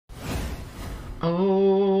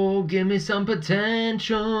Oh, give me some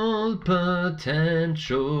potential,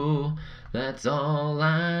 potential. That's all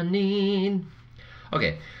I need.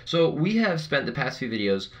 Okay, so we have spent the past few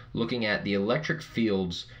videos looking at the electric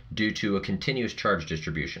fields due to a continuous charge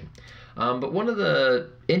distribution. But one of the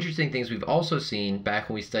interesting things we've also seen back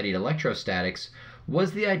when we studied electrostatics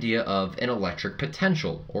was the idea of an electric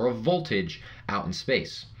potential, or a voltage, out in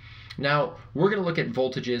space. Now, we're going to look at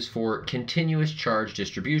voltages for continuous charge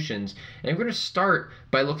distributions, and we're going to start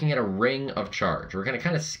by looking at a ring of charge. We're going to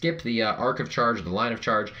kind of skip the arc of charge, the line of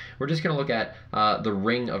charge. We're just going to look at the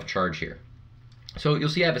ring of charge here. So you'll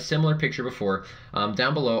see I have a similar picture before.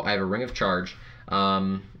 Down below, I have a ring of charge.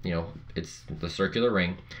 It's the circular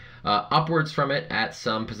ring. Upwards from it at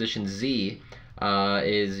some position Z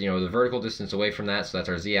is the vertical distance away from that, so that's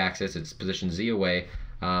our Z-axis. It's position Z away.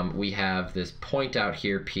 We have this point out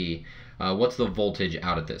here, P. What's the voltage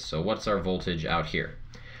out at this? So what's our voltage out here?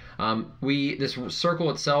 This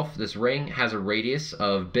circle itself, this ring, has a radius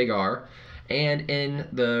of big R. And in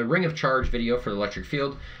the ring of charge video for the electric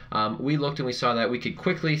field, we looked and we saw that we could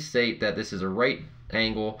quickly state that this is a right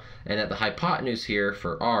angle and that the hypotenuse here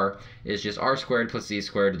for R is just R squared plus Z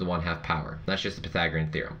squared to the 1/2 power. That's just the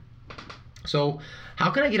Pythagorean theorem. So how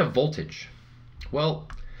can I get a voltage? Well,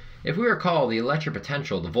 if we recall, the electric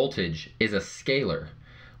potential, the voltage, is a scalar,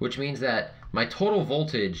 which means that my total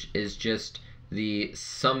voltage is just the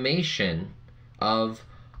summation of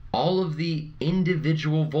all of the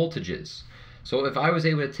individual voltages. So if I was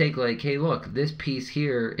able to take, like, hey, look, this piece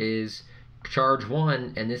here is charge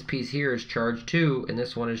 1, and this piece here is charge 2, and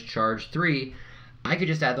this one is charge 3, I could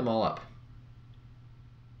just add them all up.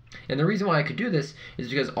 And the reason why I could do this is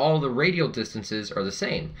because all the radial distances are the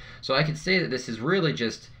same. So I could say that this is really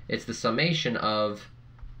just, it's the summation of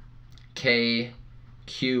K,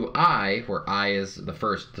 Q, I, where I is the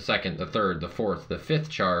first, the second, the third, the fourth, the fifth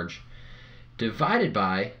charge, divided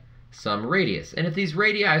by some radius. And if these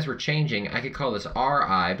radii were changing, I could call this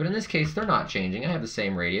Ri, but in this case, they're not changing. I have the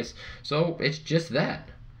same radius, so it's just that.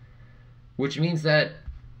 Which means that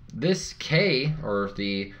this K, or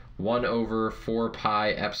the 1/4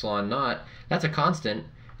 pi epsilon naught, that's a constant,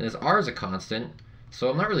 and this R is a constant, so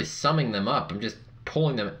I'm not really summing them up. I'm just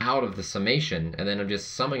pulling them out of the summation, and then I'm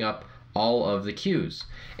just summing up all of the Q's.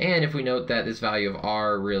 And if we note that this value of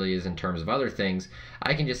R really is in terms of other things,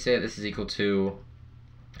 I can just say that this is equal to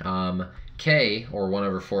K, or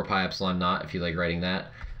 1/4 pi epsilon naught, if you like writing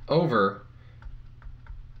that, over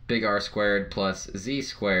big R squared plus Z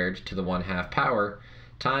squared to the 1/2 power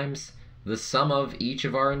times the sum of each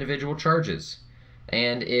of our individual charges.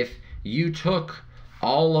 And if you took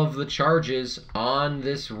all of the charges on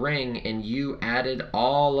this ring and you added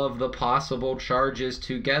all of the possible charges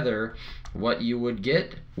together, what you would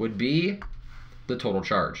get would be the total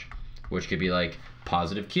charge, which could be like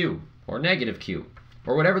positive Q or negative Q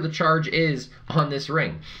or whatever the charge is on this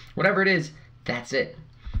ring. Whatever it is, that's it.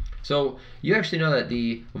 So you actually know that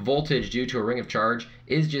the voltage due to a ring of charge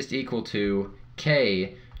is just equal to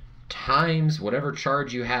K times whatever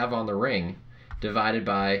charge you have on the ring divided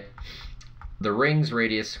by the ring's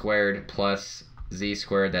radius squared plus Z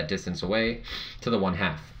squared, that distance away, to the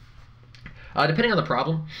 1/2. Depending on the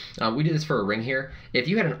problem, we do this for a ring here. If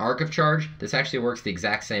you had an arc of charge, this actually works the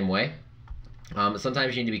exact same way.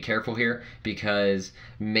 Sometimes you need to be careful here because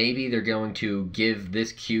maybe they're going to give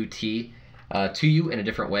this QT to you in a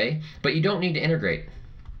different way, but you don't need to integrate.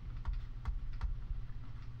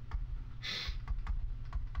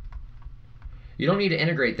 You don't need to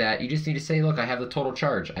integrate that. You just need to say, look, I have the total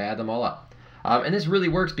charge. I add them all up. And this really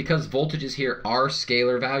works because voltages here are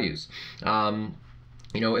scalar values.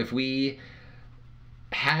 If we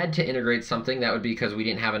had to integrate something, that would be because we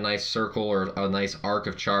didn't have a nice circle or a nice arc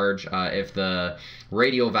of charge. If the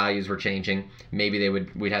radial values were changing, maybe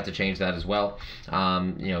we'd have to change that as well.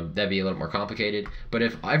 That'd be a little more complicated. But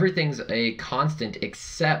if everything's a constant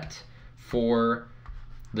except for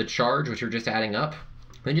the charge, which we're just adding up,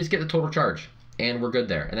 then just get the total charge. And we're good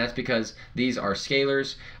there. And that's because these are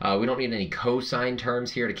scalars. We don't need any cosine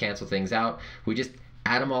terms here to cancel things out. We just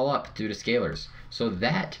add them all up due to scalars. So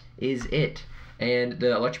that is it. And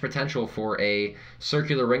the electric potential for a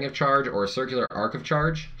circular ring of charge or a circular arc of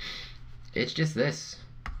charge, it's just this.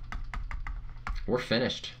 We're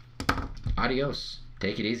finished. Adios.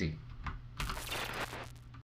 Take it easy.